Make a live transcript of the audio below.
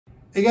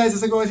Hey guys,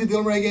 it's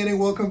Dylan again and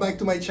welcome back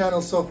to my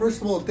channel. So first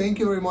of all, thank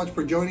you very much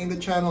for joining the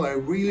channel. I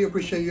really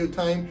appreciate your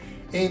time.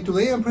 And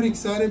today I'm pretty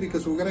excited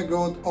because we're gonna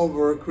go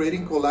over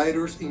creating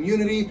colliders in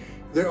Unity.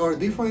 There are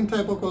different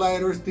type of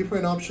colliders,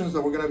 different options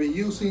that we're gonna be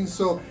using.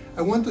 So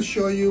I want to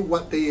show you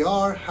what they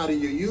are, how do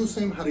you use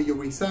them, how do you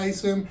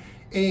resize them,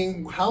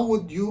 and how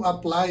would you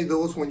apply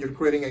those when you're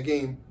creating a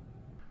game.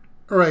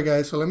 All right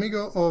guys, so let me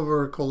go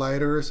over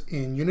colliders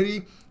in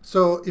Unity.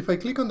 So if I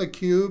click on the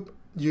cube,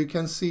 you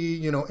can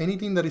see,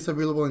 anything that is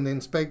available in the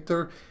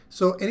inspector.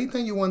 So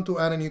anytime you want to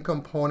add a new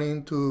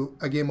component to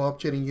a game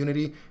object in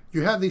Unity,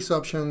 you have this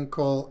option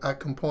called Add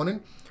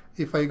Component.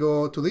 If I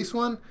go to this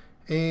one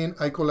and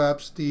I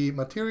collapse the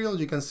material,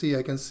 you can see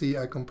I can see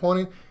a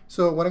component.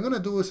 So what I'm going to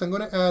do is I'm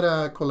going to add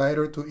a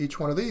collider to each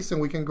one of these,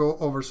 and we can go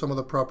over some of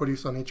the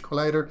properties on each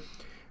collider.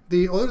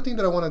 The other thing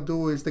that I want to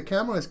do is the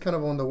camera is kind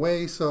of on the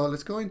way, so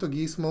let's go into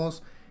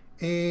gizmos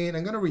and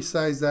I'm going to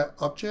resize that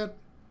object.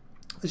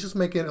 Let's just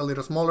make it a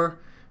little smaller.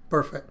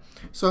 Perfect.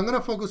 So I'm going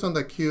to focus on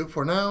the cube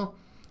for now.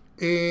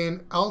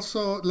 And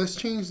also, let's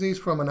change this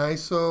from an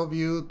ISO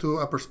view to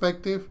a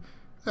perspective.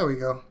 There we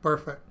go.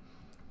 Perfect.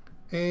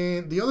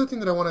 And the other thing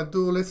that I want to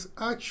do, let's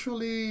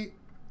actually,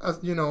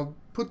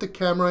 put the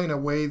camera in a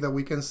way that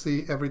we can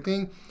see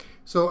everything.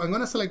 So I'm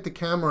going to select the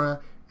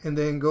camera and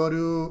then go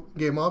to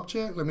Game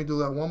Object. Let me do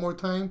that one more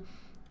time.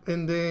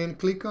 And then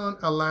click on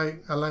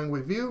Align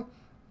with View.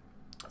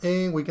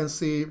 And we can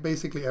see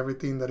basically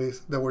everything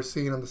that we're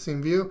seeing on the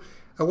same view.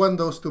 I want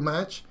those to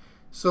match.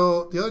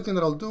 So the other thing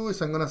that I'll do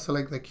is I'm going to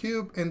select the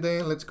cube, and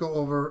then let's go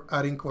over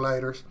adding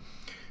colliders.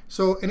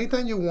 So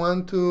anytime you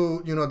want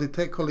to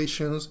detect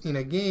collisions in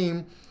a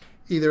game,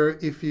 either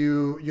if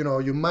you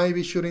might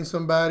be shooting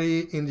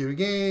somebody in your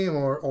game,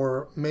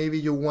 or maybe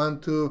you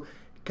want to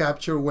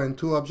capture when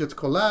two objects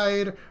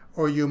collide,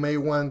 or you may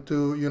want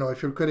to,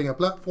 if you're creating a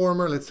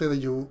platformer, let's say that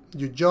you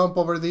jump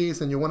over these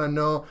and you want to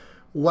know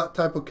what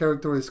type of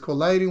character is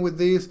colliding with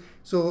this.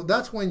 So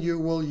that's when you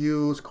will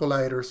use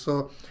colliders.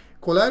 So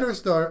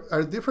colliders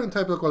are different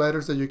types of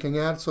colliders that you can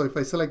add. So if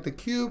I select the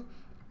cube,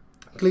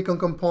 click on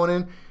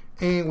component,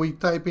 and we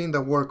type in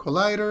the word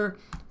collider,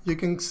 you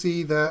can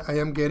see that I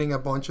am getting a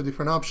bunch of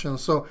different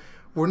options. So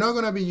we're not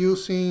going to be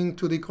using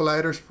 2D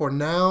colliders for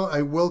now.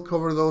 I will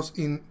cover those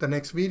in the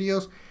next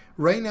videos.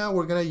 Right now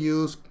we're going to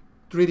use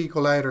 3D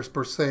colliders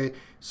per se.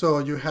 So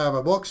you have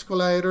a box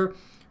collider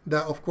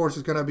that of course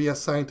is going to be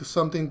assigned to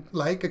something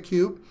like a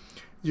cube.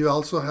 You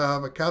also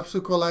have a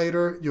capsule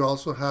collider, you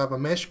also have a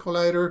mesh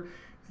collider,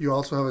 you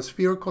also have a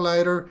sphere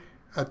collider,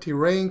 a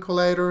terrain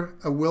collider,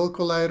 a wheel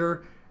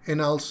collider, and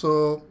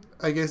also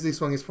I guess this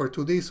one is for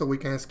 2D, so we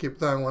can skip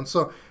that one.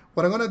 So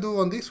what I'm going to do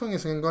on this one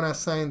is I'm going to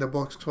assign the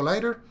box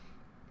collider,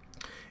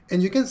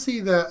 and you can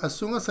see that as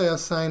soon as I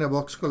assign a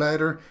box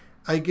collider,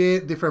 I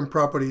get different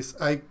properties.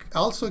 I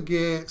also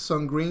get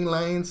some green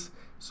lines.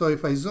 So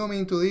if I zoom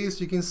into this,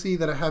 you can see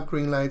that I have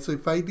green lights. So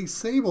if I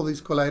disable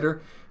this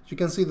collider, you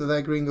can see that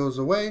that green goes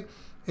away.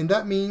 And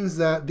that means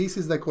that this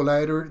is the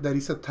collider that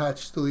is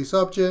attached to this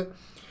object.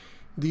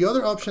 The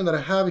other option that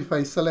I have, if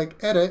I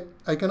select Edit,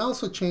 I can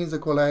also change the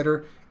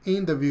collider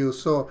in the view.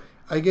 So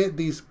I get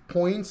these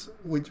points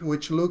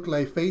which look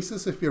like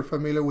faces if you're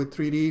familiar with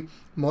 3D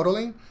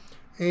modeling.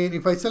 And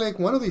if I select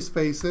one of these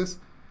faces,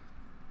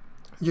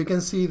 you can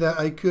see that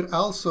I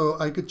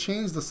could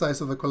change the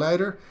size of the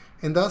collider,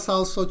 and that's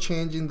also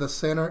changing the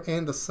center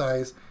and the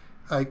size.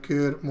 I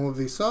could move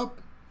this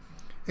up,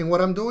 and what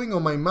I'm doing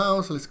on my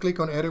mouse, let's click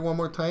on Edit one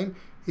more time,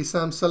 is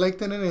I'm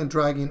selecting it and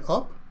dragging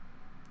up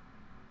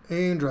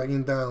and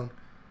dragging down.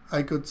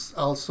 I could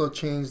also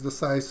change the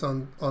size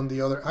on the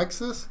other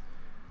axis,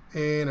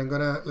 and I'm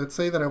gonna, let's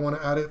say that I want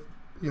to add it,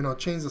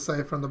 change the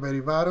size from the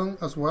very bottom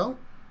as well.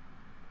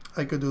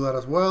 I could do that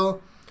as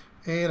well,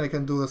 and I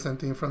can do the same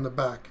thing from the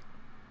back.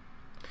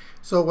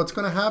 So what's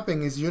going to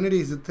happen is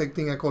Unity is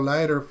detecting a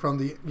collider from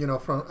the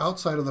from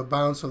outside of the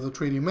bounds of the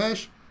 3D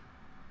mesh,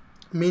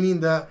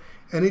 meaning that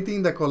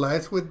anything that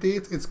collides with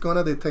this, it's going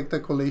to detect a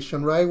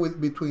collision right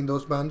between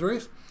those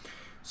boundaries.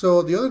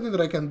 So the other thing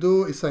that I can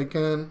do is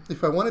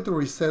if I wanted to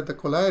reset the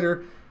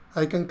collider,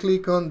 I can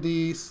click on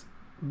this,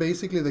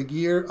 basically the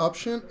gear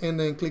option, and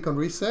then click on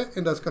reset,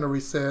 and that's going to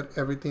reset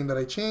everything that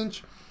I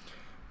change.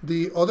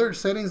 The other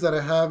settings that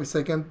I have is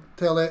I can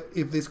tell it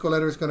if this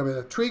collider is going to be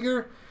a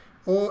trigger,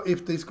 or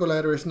if this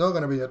collider is not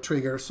going to be a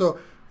trigger. So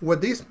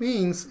what this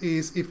means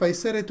is if I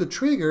set it to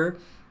trigger,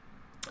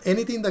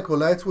 anything that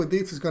collides with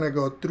this is going to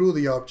go through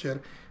the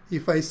object.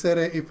 If I set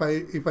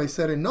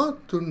it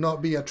not to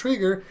be a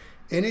trigger,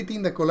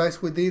 anything that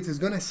collides with this is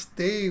going to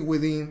stay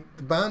within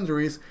the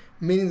boundaries,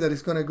 meaning that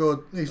it's not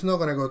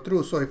going to go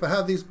through. So if I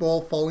have this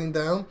ball falling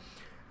down,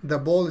 the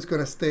ball is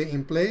going to stay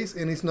in place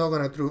and it's not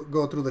going to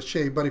go through the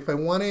shape. But if I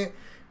want it,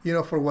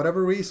 for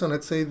whatever reason,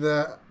 let's say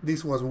that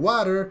this was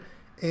water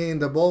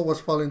and the ball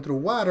was falling through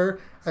water,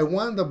 I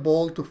want the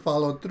ball to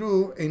follow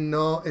through and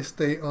not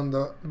stay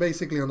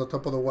basically on the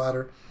top of the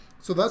water.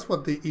 So that's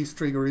what the ease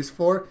trigger is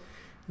for.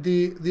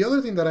 The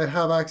other thing that I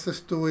have access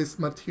to is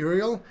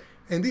material,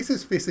 and this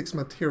is physics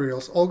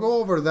materials. I'll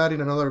go over that in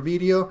another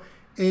video,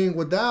 And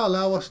what that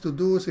allows us to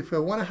do is if I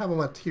want to have a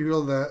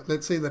material that,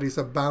 let's say that is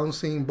a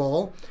bouncing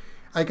ball,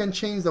 I can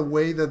change the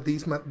way that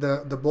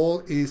the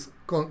ball is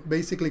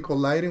basically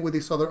colliding with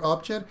this other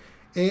object,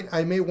 and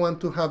I may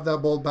want to have that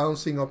ball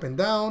bouncing up and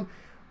down,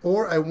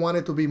 or I want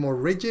it to be more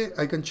rigid.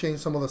 I can change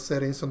some of the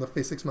settings on the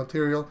physics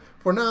material.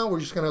 For now,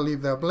 we're just going to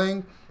leave that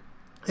blank.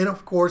 And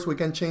of course, we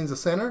can change the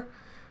center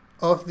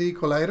of the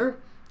collider.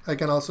 I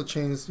can also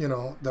change,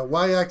 the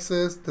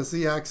y-axis, the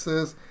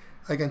z-axis.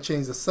 I can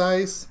change the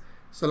size.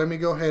 So let me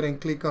go ahead and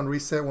click on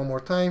reset one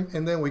more time,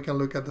 and then we can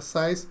look at the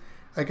size.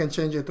 I can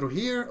change it through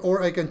here,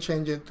 or I can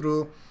change it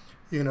through,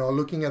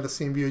 looking at the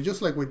scene view,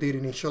 just like we did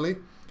initially.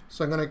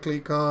 So I'm going to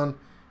click on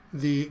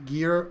the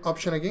gear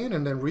option again,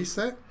 and then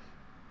reset.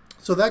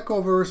 So that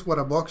covers what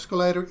a box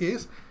collider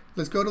is.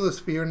 Let's go to the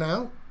sphere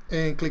now,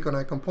 and click on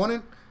a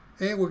component,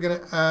 and we're going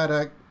to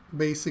add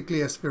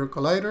basically a sphere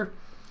collider.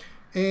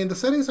 And the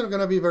settings are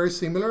going to be very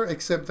similar,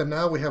 except that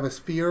now we have a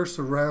sphere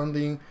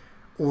surrounding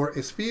or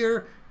a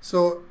sphere.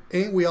 So,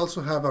 and we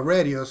also have a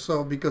radius.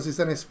 So because it's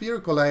a sphere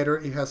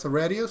collider, it has a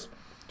radius.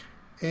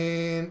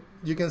 And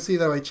you can see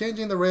that by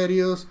changing the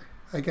radius,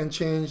 I can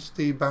change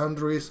the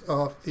boundaries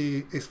of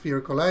the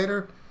sphere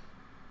collider.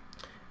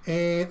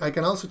 And I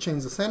can also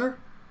change the center.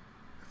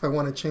 If I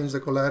want to change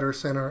the collider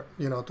center,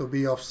 to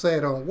be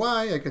offset on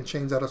Y, I can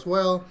change that as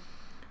well.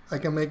 I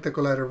can make the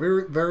collider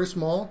very, very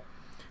small.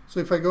 So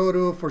if I go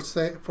to,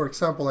 for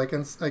example, I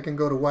can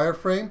go to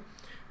wireframe,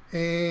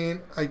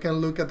 and I can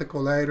look at the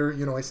collider,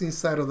 it's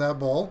inside of that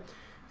ball.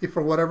 If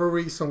for whatever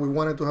reason we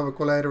wanted to have a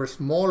collider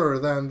smaller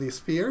than the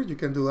sphere, you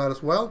can do that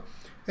as well.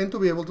 And to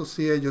be able to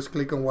see it, just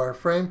click on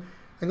wireframe.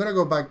 I'm going to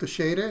go back to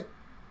shade it,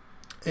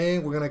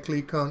 and we're going to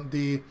click on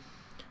the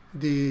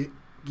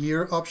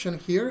gear option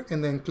here,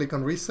 and then click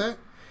on reset.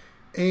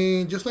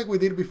 And just like we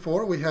did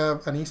before, we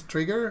have an ease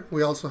trigger.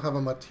 We also have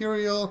a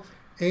material,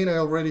 and I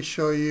already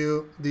show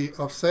you the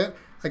offset.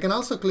 I can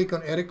also click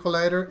on edit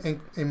collider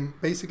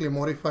and basically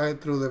modify it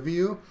through the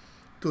view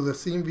to the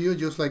scene view,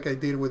 just like I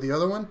did with the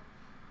other one.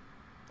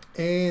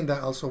 And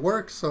that also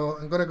works. So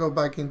I'm going to go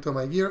back into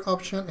my gear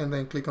option and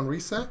then click on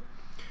reset.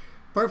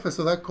 Perfect.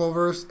 So that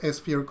covers a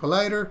sphere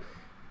collider.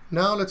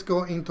 Now let's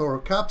go into our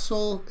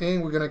capsule,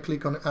 and we're going to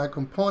click on add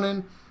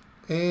component.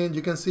 And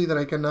you can see that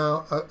I can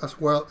now as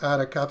well add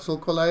a capsule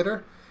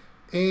collider.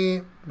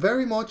 And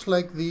very much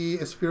like the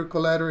sphere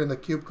collider and the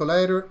cube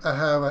collider, I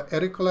have an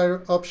edit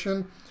collider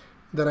option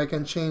that I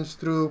can change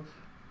through,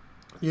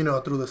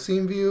 through the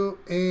scene view.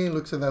 And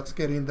looks like that's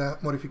getting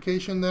that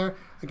modification there.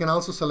 I can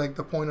also select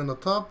the point on the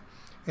top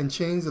and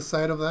change the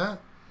side of that.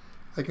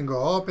 I can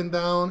go up and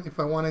down if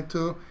I wanted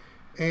to.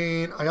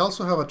 And I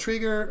also have a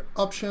trigger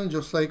option,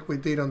 just like we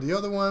did on the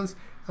other ones,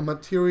 a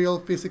material,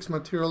 physics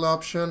material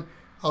option,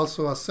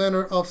 also a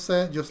center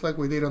offset, just like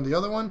we did on the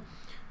other one.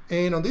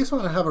 And on this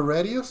one, I have a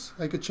radius.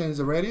 I could change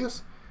the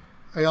radius.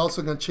 I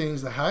also can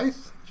change the height,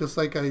 just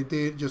like I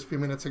did just a few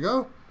minutes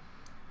ago.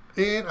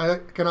 And I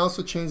can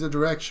also change the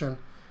direction.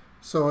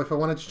 So if I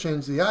wanted to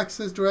change the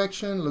axis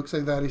direction, looks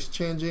like that is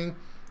changing.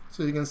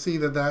 So you can see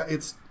that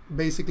it's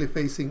basically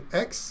facing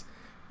X,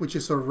 which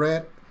is a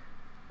red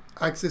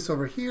axis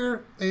over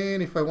here.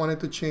 And if I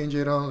wanted to change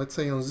it on, let's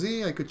say on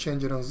Z, I could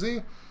change it on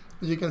Z.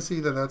 You can see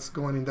that that's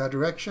going in that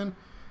direction.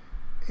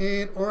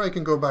 And or I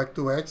can go back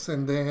to X,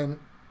 and then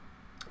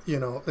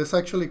let's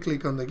actually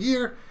click on the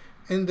gear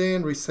and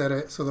then reset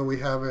it so that we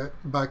have it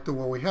back to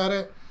where we had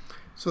it.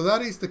 So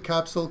that is the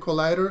capsule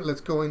collider.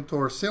 Let's go into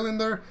our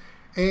cylinder.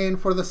 And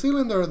for the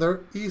cylinder,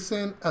 there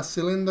isn't a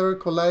cylinder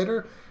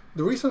collider.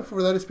 The reason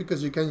for that is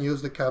because you can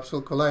use the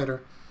capsule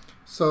collider.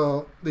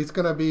 So it's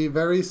going to be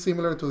very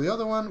similar to the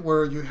other one,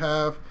 where you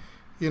have,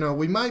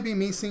 we might be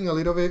missing a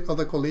little bit of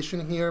the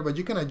collision here, but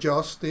you can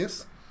adjust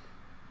this.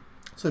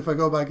 So if I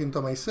go back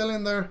into my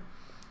cylinder,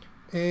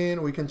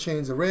 and we can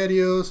change the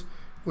radius,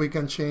 we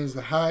can change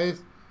the height,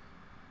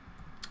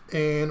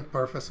 and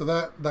perfect. So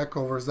that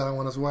covers that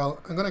one as well.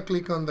 I'm going to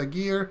click on the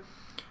gear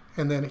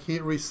and then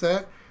hit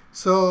reset.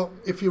 So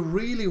if you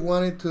really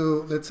wanted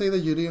to, let's say that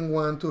you didn't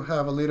want to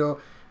have a little,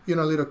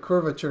 little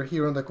curvature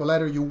here on the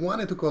collider, you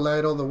wanted to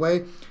collide all the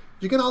way,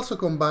 you can also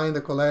combine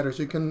the colliders.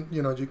 You can,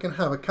 you can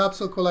have a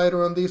capsule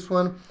collider on this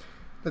one.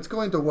 Let's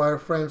go into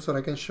wireframe so that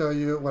I can show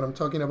you what I'm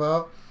talking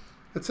about.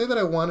 Let's say that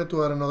I wanted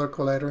to add another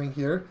collider in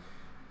here.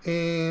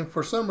 And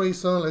for some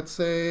reason, let's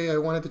say I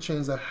wanted to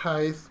change the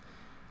height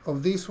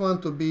of this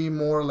one to be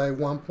more like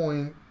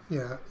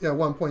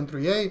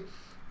 1.38.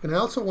 And I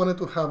also wanted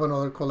to have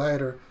another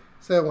collider.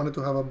 Say I wanted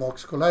to have a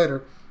box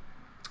collider.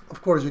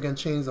 Of course, you can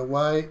change the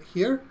Y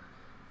here,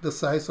 the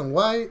size on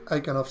Y. I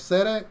can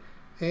offset it,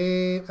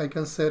 and I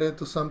can set it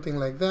to something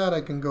like that.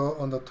 I can go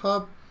on the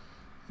top,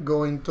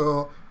 go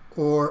into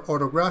or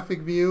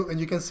orthographic view, and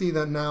you can see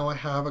that now I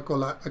have a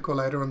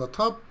collider on the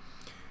top.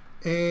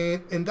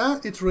 And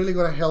that it's really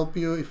going to help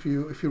you if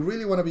you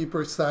really want to be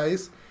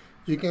precise.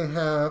 You can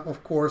have,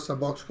 of course, a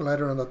box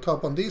collider on the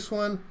top on this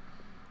one,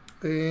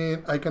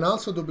 and I can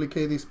also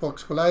duplicate this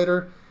box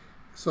collider.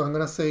 So I'm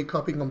going to say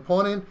copy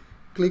component,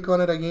 click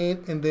on it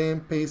again, and then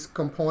paste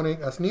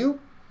component as new,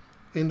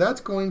 and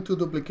that's going to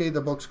duplicate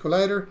the box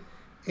collider.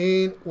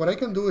 And what I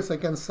can do is I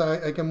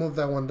can move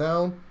that one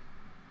down.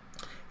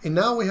 And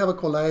now we have a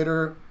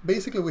collider.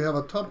 Basically, we have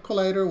a top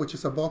collider, which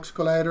is a box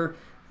collider,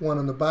 one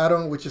on the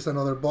bottom, which is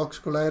another box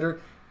collider,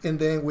 and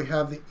then we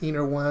have the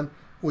inner one,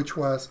 which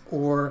was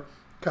our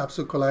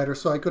capsule collider.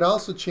 So I could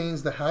also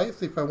change the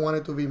height if I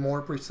wanted to be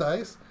more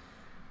precise.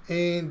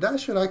 And that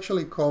should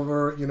actually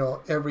cover,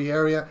 every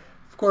area.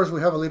 Of course,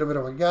 we have a little bit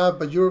of a gap,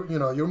 but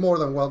you're more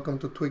than welcome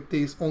to tweak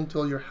these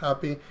until you're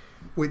happy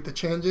with the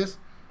changes.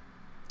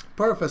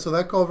 Perfect. So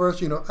that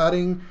covers,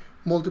 adding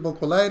multiple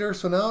colliders.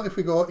 So now if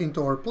we go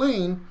into our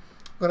plane,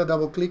 I'm going to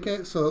double click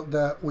it so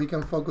that we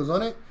can focus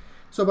on it.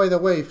 So by the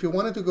way, if you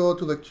wanted to go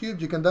to the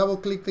cube, you can double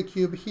click the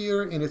cube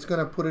here and it's going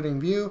to put it in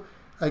view.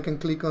 I can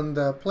click on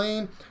the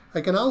plane.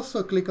 I can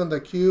also click on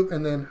the cube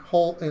and then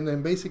hold and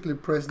then basically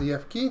press the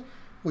F key,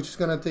 which is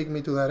going to take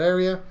me to that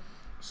area.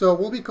 So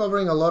we'll be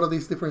covering a lot of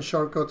these different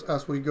shortcuts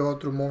as we go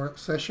through more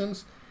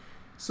sessions.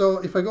 So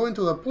if I go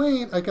into the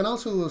plane, I can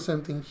also do the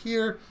same thing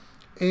here.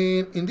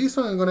 And in this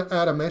one, I'm going to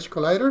add a mesh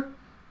collider.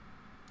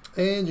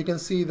 And you can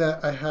see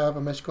that I have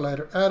a mesh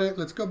collider added.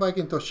 Let's go back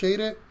into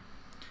Shaded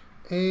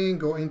and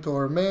go into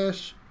our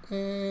mesh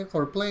and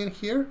our plane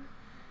here.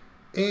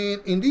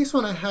 And in this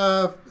one, I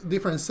have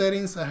different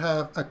settings. I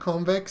have a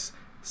convex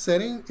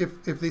setting,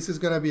 if this is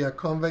going to be a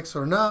convex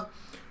or not.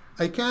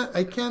 I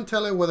can't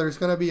tell it whether it's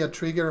going to be a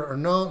trigger or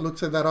not.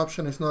 Looks like that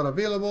option is not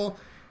available.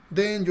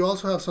 Then you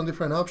also have some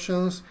different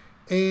options.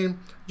 And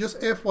just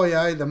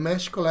FYI, the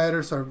mesh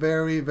colliders are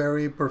very,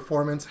 very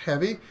performance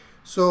heavy.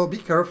 So be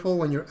careful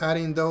when you're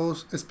adding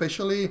those,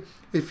 especially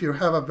if you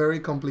have a very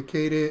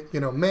complicated,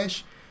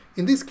 mesh.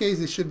 In this case,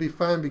 it should be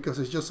fine because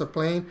it's just a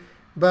plane.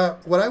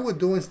 But what I would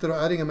do instead of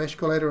adding a mesh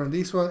collider on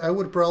this one, I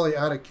would probably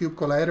add a cube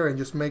collider and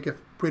just make it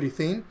pretty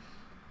thin.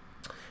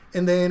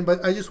 And then,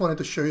 but I just wanted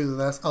to show you that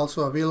that's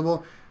also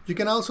available. You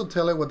can also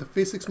tell it what the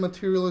physics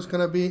material is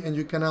going to be, and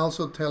you can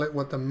also tell it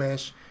what the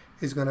mesh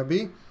is going to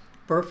be.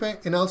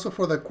 Perfect. And also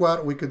for the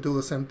quad, we could do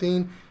the same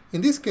thing.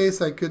 In this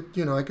case, I could,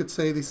 I could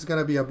say this is going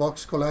to be a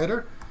box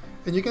collider.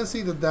 And you can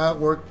see that that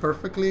worked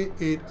perfectly.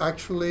 It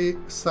actually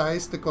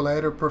sized the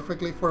collider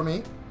perfectly for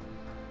me.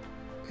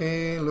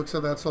 And looks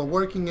like that's all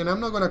working. And I'm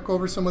not going to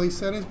cover some of these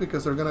settings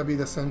because they're going to be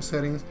the same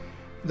settings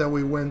that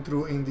we went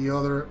through in the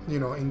other,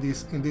 in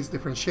these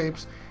different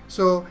shapes.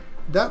 So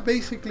that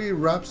basically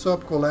wraps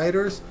up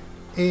colliders.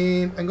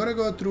 And I'm going to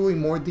go through in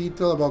more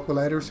detail about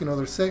colliders in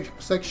other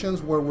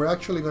sections where we're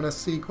actually going to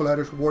see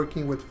colliders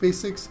working with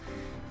physics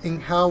and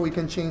how we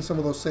can change some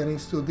of those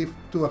settings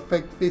to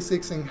affect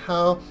physics and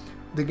how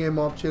the game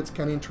objects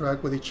can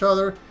interact with each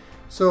other.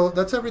 So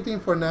that's everything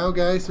for now,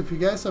 guys. If you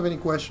guys have any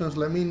questions,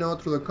 let me know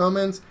through the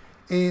comments.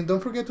 And don't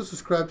forget to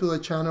subscribe to the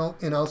channel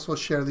and also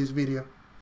share this video.